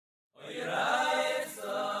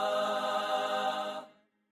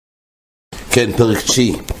כן, פרק 9.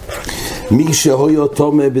 מי שהויו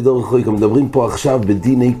תומה בדרך חויקו, מדברים פה עכשיו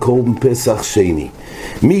בדיני קורבן פסח שני.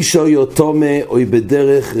 מי שהויו תומה אוי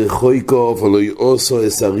בדרך חויקו ולא יעשו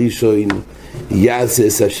אס הראשון יעשה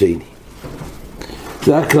אס השני.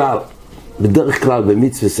 זה הכלל. בדרך כלל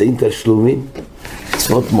במצוות אין תשלומים,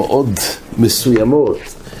 מצוות מאוד מסוימות.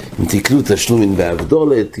 אם תקלו תשלומים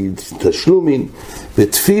בהבדולת, תשלומים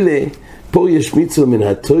בתפילה, פה יש מצווה מן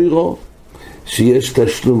התוירו, שיש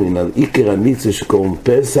תשלומים על עיקר המצווה שקוראים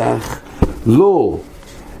פסח, לא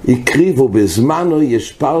הקריבו בזמנו,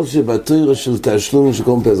 יש פרשה בתוירו של תשלומים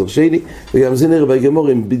שקוראים פסח שני, וגם זה נראה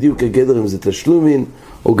בגמור אם בדיוק הגדר אם זה תשלומים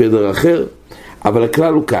או גדר אחר, אבל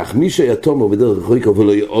הכלל הוא כך, מי שיתום הוא בדרך חויקו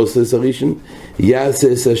ולא יעשה אס הראשון,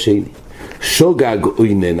 יעשה אס השני. שוגג או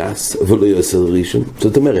איננס ולא יעשה ראשון,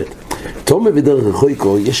 זאת אומרת, תומה בדרך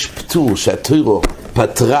חויקו יש פטור שהתוירו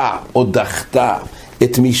פטרה או דחתה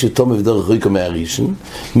את מי שתומה בדרך חויקו מהראשון,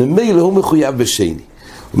 ממילא הוא מחויב בשני.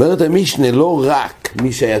 אומרת המשנה, לא רק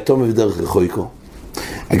מי שהיה תומה בדרך חויקו,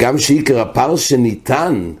 גם שעיקר הפרשה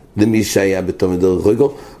ניתן למי שהיה בתומה בדרך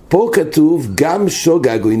חויקו, פה כתוב גם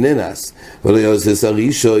שוגג או איננס ולא יעשה אס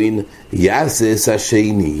הראשון, יעשה אס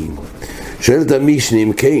השני. שואלת המשנה,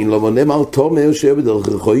 אם כן, לא נאמר תומה או שהיה בדרך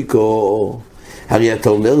חויקו, הרי אתה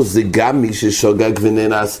אומר זה גם מי ששוגג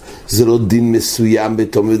וננס, זה לא דין מסוים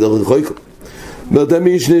בתומה בדרך חויקו. אומרת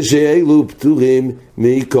המשנה שאלו פטורים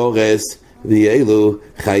מעיקורס ואלו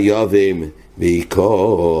חייבים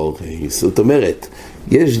מעיקורס. זאת אומרת,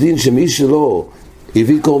 יש דין שמי שלא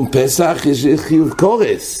הביא קורבן פסח יש חיוב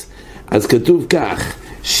קורס. אז כתוב כך,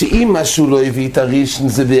 שאם משהו לא הביא את הראשון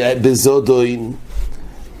זה בזודוין,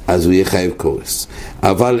 אז הוא יהיה חייב קורס.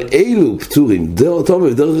 אבל אלו פטורים, תומה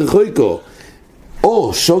בדרך חויקו,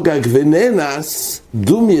 או שוגג וננס,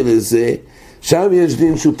 דומיה לזה, שם יש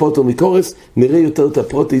דין שהוא פוטר מקורס, נראה יותר את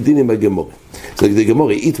הפרוטי דינים בגמורה. זה כדי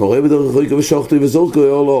גמורה, איתמורה בדרך חויקו ושוחטו וזורקו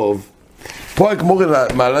אורלוב. פה הגמורה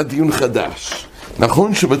מעלה דיון חדש.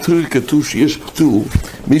 נכון שבתורה כתוב שיש פטור,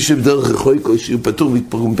 מי שבדרך חויקו שהוא פטור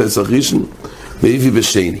מתפרום פסח ראשון, והביא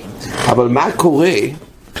בשני. אבל מה קורה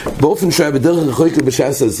באופן שהוא היה בדרך חויקו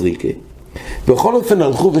בשעס הזריקה? בכל אופן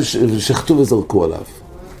הלכו ושחטו וזרקו עליו,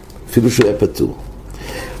 אפילו שהוא היה פטור.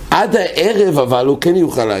 עד הערב אבל הוא כן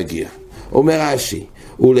יוכל להגיע. אומר רש"י,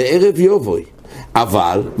 ולערב יובוי,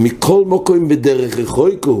 אבל מכל מקום בדרך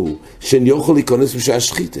חויקו הוא שאין יוכל להיכנס בשעה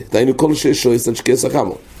שחיתה. דהיינו כל ששועס על שקי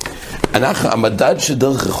סחמו. המדד של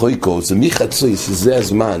דרך חויקו זה מחצויס, שזה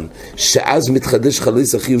הזמן שאז מתחדש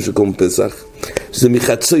חלויס החיוב של קורבן פסח, זה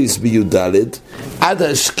מחצויס בי"ד עד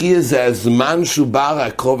השקיע, זה הזמן שהוא בא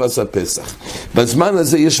הקרוב עשה פסח. בזמן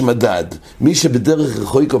הזה יש מדד, מי שבדרך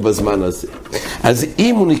חויקו בזמן הזה. אז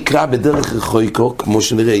אם הוא נקרא בדרך חויקו, כמו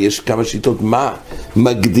שנראה יש כמה שיטות מה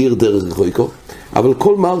מגדיר דרך חויקו, אבל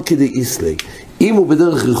כל מרקי דה איסלי, אם הוא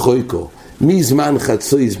בדרך חויקו מזמן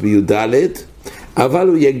חצויס בי"ד, אבל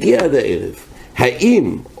הוא יגיע עד הערב,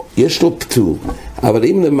 האם יש לו פטור, אבל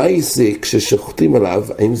אם למעשה כששוחטים עליו,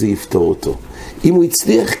 האם זה יפתור אותו? אם הוא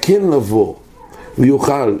הצליח כן לבוא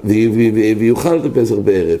ויוכל את הפסח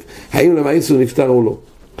בערב, האם למעשה הוא נפטר או לא?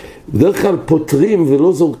 בדרך כלל פותרים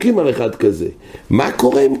ולא זורקים על אחד כזה. מה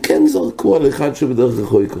קורה אם כן זרקו על אחד שבדרך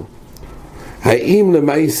חויקו? האם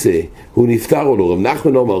למעשה הוא נפטר או לא? רב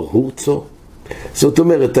נחמן אומר הורצו, זאת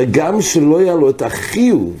אומרת, הגם שלא היה לו את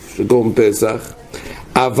החיוב של קורבן פסח,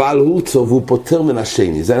 אבל הורצו והוא פוטר מן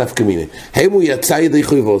השני, זה נפקא מינה. האם הוא יצא ידי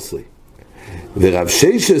חויב עשרי? ורב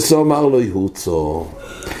ששס אמר לו הורצו.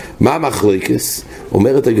 מה המחלוקת?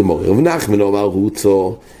 אומרת הגמרא, רב נחמן אומר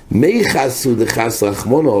הורצו, מי חסו דחס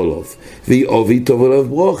רחמונו עליו, ויאובי טוב עליו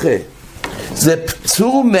ברוכה. זה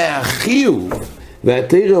פטור מהחיוב.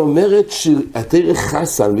 והתורה אומרת שהתורה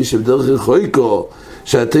חסה על מי שבדרך חויקו,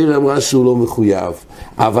 שהתורה אמרה שהוא לא מחויב,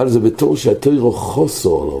 אבל זה בתור שהתורה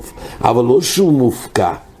חוסו עליו, אבל לא שהוא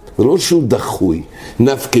מופקע, ולא שהוא דחוי.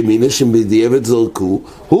 נפקא מינה שבדיעבד זרקו,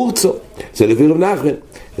 הורצו. זה לפי רב נחמן.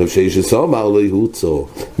 רב ששס אמר לו הורצו,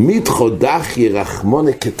 מתחודח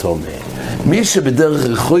ירחמונה כתומה. מי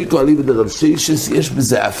שבדרך חויקו עלי בדרב ששס יש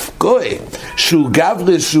בזה הפקועה, שהוא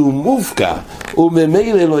גברי, שהוא מופקע,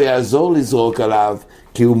 וממילא לא יעזור לזרוק עליו,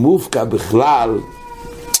 כי הוא מופקע בכלל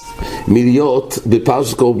מלהיות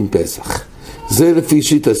בפרשת קורבן פסח. זה לפי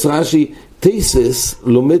שיטת רש"י. תוספות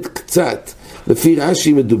לומד קצת. לפי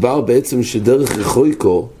רש"י מדובר בעצם שדרך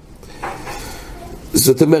חויקו,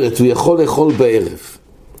 זאת אומרת, הוא יכול לאכול בערב.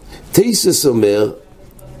 תוספות אומר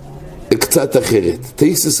קצת אחרת.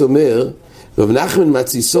 תוספות אומר, רב נחמן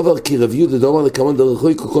מצי סובר כי רב יהודה דאמר לקמון דרך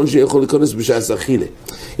חויקו כל שיכול להיכנס בשעה אכילה.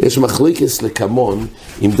 יש מחלוקת לקמון,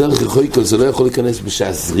 אם דרך חויקו זה לא יכול להיכנס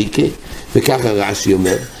בשעה זריקה, וככה רש"י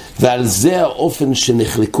אומר, ועל זה האופן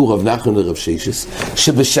שנחלקו רב נחמן לרב ששס,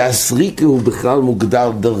 שבשעס ריקה הוא בכלל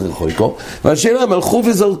מוגדר דרך רחויקו, והשאלה הם הלכו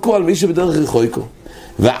וזרקו על מי שבדרך רחויקו,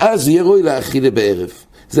 ואז יהיה רואי להאכילה בערב.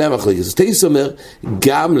 זה המחלקת. אז תייס אומר,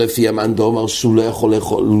 גם לפי המאן דאמר שהוא לא יכול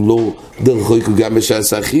לאכול, לא דרך רחויקו גם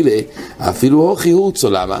בשעס האכילה, אפילו הוכי הורצו,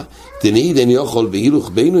 למה? דנאי דן יאכל בהילוך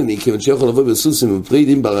בינוני, כיוון שיכול לבוא בסוסים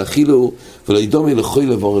ופרידים ברכילו, ולא ידומי לכוי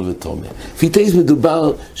לבורל ותומר. לפי תייס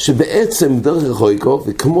מדובר שבעצם דרך רחויקו,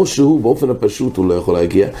 וכמו שהוא באופן הפשוט הוא לא יכול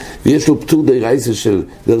להגיע, ויש לו פטור די רייסה של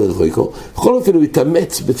דרך רחויקו, בכל אופן הוא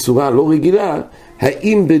יתאמץ בצורה לא רגילה,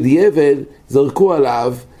 האם בדיעבד זרקו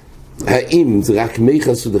עליו, האם זה רק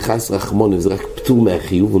מיחס ודחס רחמון, זה רק פטור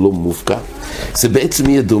מהחיוב ולא מופקע, זה בעצם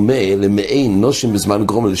יהיה דומה למעין נושם בזמן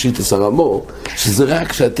גרום לשיטס הרמו, שזה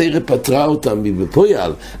רק שהתרא פטרה אותם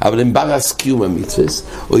מבפויל, אבל הם ברס קיום המצווס,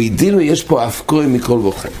 או ידינו יש פה הפקוי מכל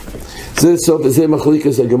וכן. זה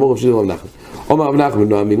מחלוקת הגמור של רב נחמן. אומר רב נחמן,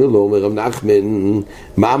 לא אמינו לו, אומר רב נחמן,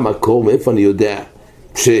 מה המקור, מאיפה אני יודע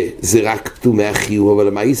שזה רק פטור מהחיוב, אבל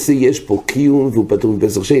המעשה יש פה קיום והוא פטור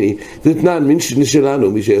מפסח שני, זה תנן מן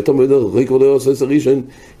שלנו, מי שיתום בדרך רחויקו ולא יעשה את הראשון,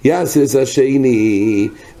 יעשה את השני,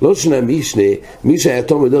 לא שנה משנה, מי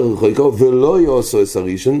שיתום בדרך רחויקו ולא יעשה את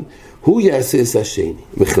הראשון, הוא יעשה את השני.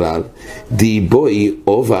 בכלל, דיבוי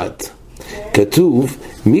עובד, כתוב,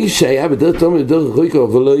 מי שהיה בדרך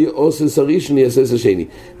רחויקו ולא יעשה את הראשון, יעשה את השני.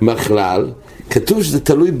 בכלל, כתוב שזה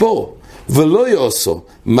תלוי בו, ולא יעשה,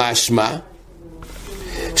 משמע,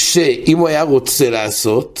 שאם הוא היה רוצה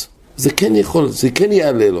לעשות, זה כן יכול, זה כן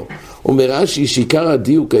יעלה לו. אומר רש"י שעיקר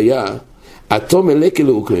הדיוק היה, התום אלקה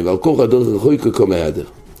לאוקרים, ועל כוח הדרך רחויקו כמהדר.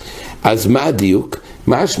 אז מה הדיוק?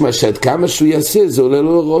 משמע שעד כמה שהוא יעשה, זה עולה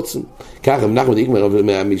לו לרוצן. ככה, אנחנו נגמר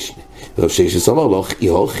מהמשנה. רב ששס אמר לו,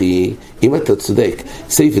 יוכי, אם אתה צודק,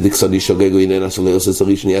 סייפה דקסוני שוגגו איננה שלא יעשה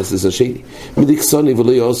שרישן יעשה את השני. מדקסוני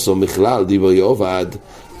ולא יעשו מכלל דיבור יעובד,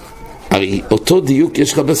 הרי אותו דיוק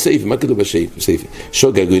יש לך בסייפה. מה כתוב בסייפה?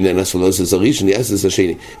 שוגגו איננה שלא יעשה שרישן יעשה את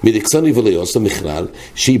השני. מדקסוני ולא יעשו מכלל,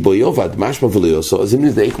 שהיא בו יעובד, משמע ולא יעשו, אז אם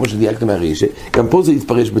נדייק כמו שדייקת מהרישה, גם פה זה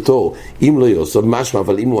יתפרש בתור, אם לא יעשו, משמע,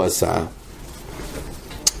 אבל אם הוא עשה,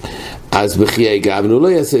 אז בחיי גבנו לא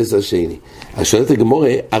יעשה את השני. אז שואלת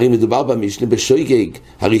הגמורה, הרי מדובר במשנה בשוגג,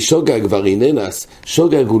 הרי שוגג כבר איננס,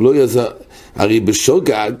 שוגג הוא לא ידע, הרי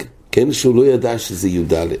בשוגג, כן, שהוא לא ידע שזה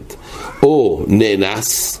י"ד, או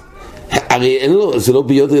ננס, הרי אין לו, זה לא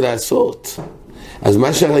ביודע לעשות. אז מה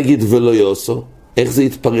אפשר להגיד ולא יעשו? איך זה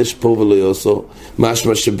יתפרש פה ולא יעשו?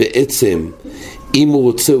 משמע שבעצם, אם הוא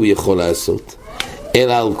רוצה הוא יכול לעשות.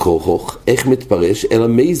 אלא על כוחוך, איך מתפרש? אלא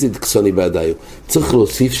מייזיד קסוני בעדיו. צריך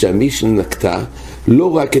להוסיף שהמישנה נקטה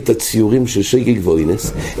לא רק את הציורים של שוגג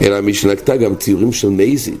ואינס, אלא המישנה נקטה גם ציורים של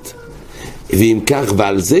מייזיד. ואם כך,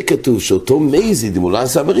 ועל זה כתוב שאותו מייזיד, אם הוא לא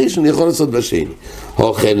עשה בראשון, יכול לעשות בשני.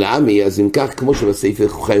 הוכן לעמי, אז אם כך, כמו שבספר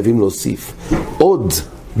חייבים להוסיף עוד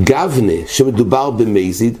גבנה שמדובר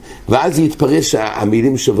במייזיד, ואז יתפרש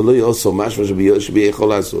המילים שלא יעשו משהו שיכול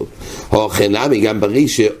לעשות. הוכן לעמי, גם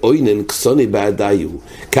בראשון אוינן קסוני בעדיו,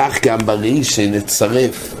 כך גם בראשון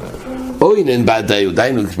נצרף אוינן בעדיו,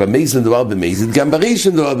 דיינו, במייזיד מדובר במייזיד, גם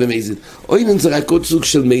בראשון מדובר במייזיד. אוינן זה רק עוד סוג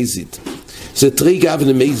של מייזיד. זה תרי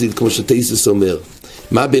גבנה מייזיד, כמו שטייסס אומר.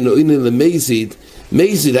 מה בין אוינן למייזיד?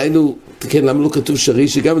 מייזיד, היינו, כן, למה לא כתוב שרי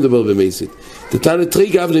שגם מדבר במייזיד? תתן תרי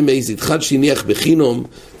גבנה מייזיד, אחד שהניח בחינום,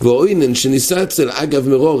 ואוינן שניסה אצל אגב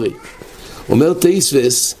מרורי. אומר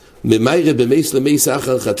טייסס, ממיירה במייס למייס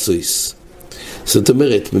אחר חצויס. זאת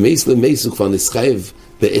אומרת, במייס למייס הוא כבר נסחייב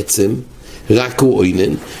בעצם, רק הוא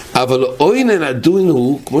אוינן, אבל אוינן הדון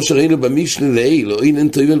הוא, כמו שראינו במשנה לעיל, אוינן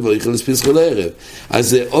טויבל ואיכל לספיסחו לערב. אז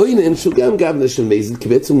זה אוינן שהוא גם גבנה של מייזיד, כי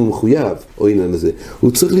בעצם הוא מחויב, אוינן הזה.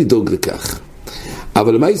 הוא צריך לדאוג לכך.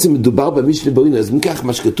 אבל מה זה מדובר במשנה באוינן? אז מכך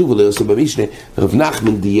מה שכתוב ולא יעשו במשנה, רב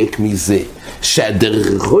נחמן דייק מזה,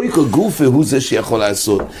 שהדרך רחויקו גופה הוא זה שיכול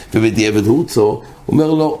לעשות, ובדיעבד הורצו,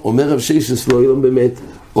 אומר לו, אומר רב ששס לא אילום באמת,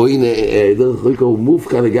 אוינן, דרך רחויקו הוא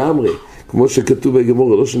מופקע לגמרי, כמו שכתוב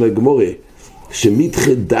בגמורה, לא שנה גמורה,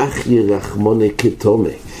 שמתחה דחי רחמונה כתומה.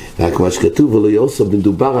 רק מה שכתוב ולא יעשו,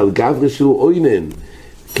 מדובר על גברה שהוא אוינן.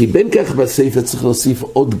 כי בין כך בספר צריך להוסיף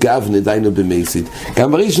עוד גבנה, דיינו במייזיד.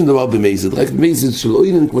 גם בראשון דבר במייזיד, רק במייזיד של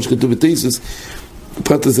אוינן, כמו שכתוב בטייסס,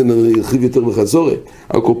 פרט הזה נרחיב יותר בחזורה.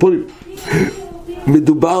 הקופונים,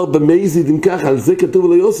 מדובר במייזיד, אם ככה, על זה כתוב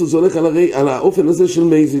ולא יעשו, זה הולך על האופן הזה של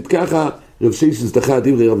מייזיד. ככה רב ששס דחה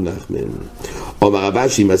דברי רב נחמן. אומר רבה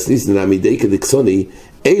שהיא מסניס נעמידי כדקסוני,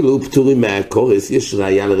 אילו פטורים מהקורס, יש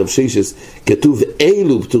ראיה לרב ששס, כתוב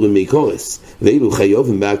אילו פטורים מהקורס, ואילו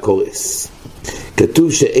חיובים מהקורס.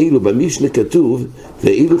 כתוב שאילו במשנה כתוב,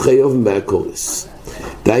 ואילו חיובים מהקורס.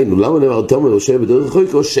 דיינו, למה נאמר תומא יושב בדרך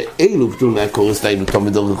רחוקו, שאילו פטור מהקורס, דיינו תומא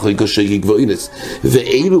בדרך רחוקו שגיג ואינס,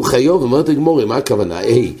 ואילו חיוב, אמרת הגמורה, מה הכוונה?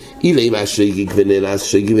 אילי מה שגיג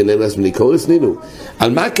ונאלס בני קורס נינו,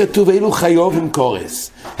 על מה כתוב אילו חיוב עם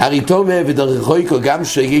קורס? הרי תומא בדרך רחוקו גם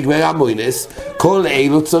שגיג וגם ואינס, כל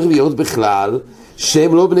אילו צריך להיות בכלל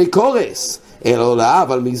שהם לא בני קורס, אלא לא,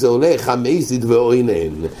 אבל מי זה הולך? המזיד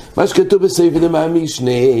ואוינן. מה שכתוב בספר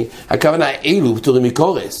המשנה, הכוונה אילו פטורים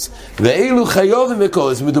מקורס, ואילו חיובים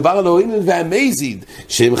מקורס. מדובר על האוינן והמזיד,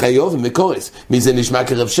 שהם חיובים מקורס. מזה נשמע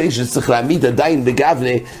כרב שש, שצריך להעמיד עדיין בגבנה,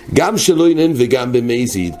 גם של אוינן וגם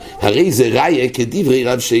במזיד. הרי זה ראיה כדברי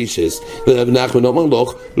רב ששס. ורב נחמן אומר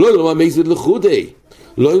לך, לא המזיד לחודי.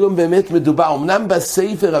 לא ילום באמת מדובר, אמנם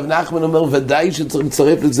בספר רב נחמן אומר ודאי שצריך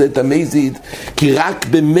לצרף לזה את המזיד, כי רק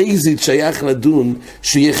במזיד שייך לדון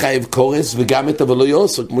שיהיה חייב קורס וגם את אבל לא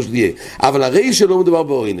יעשו כמו שתהיה, אבל הרי שלא מדובר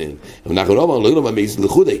באוינן. רב נחמן לא אמר לא ילום המזיד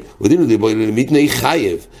לחודי, ודין לי בו מתני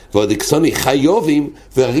חייב ועוד אקסוני חיובים,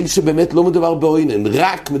 והרי שבאמת לא מדובר באוינן,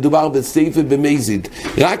 רק מדובר בספר במזיד,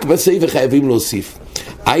 רק בספר חייבים להוסיף.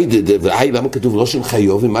 למה כתוב לא של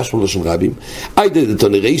חיובים, משהו לא של רבים?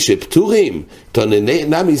 תונראה שפטורים,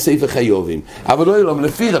 תונראה מספר חיובים, אבל לא ילום,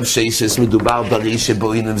 לפי רב ששס מדובר ברי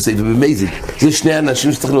שבאוינן וספר במזיד, זה שני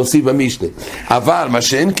אנשים שצריך להוסיף במשנה, אבל מה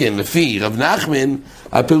שאין כן, לפי רב נחמן,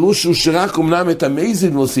 הפירוש הוא שרק אמנם את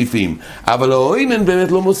המזיד מוסיפים, אבל האוינן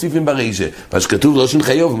באמת לא מוסיפים ברישה. מה שכתוב לא של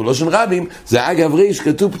חיובים ולא של רבים, זה אגב ריש,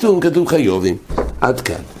 כתוב פטורים, כתוב חיובים. עד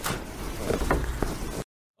כאן.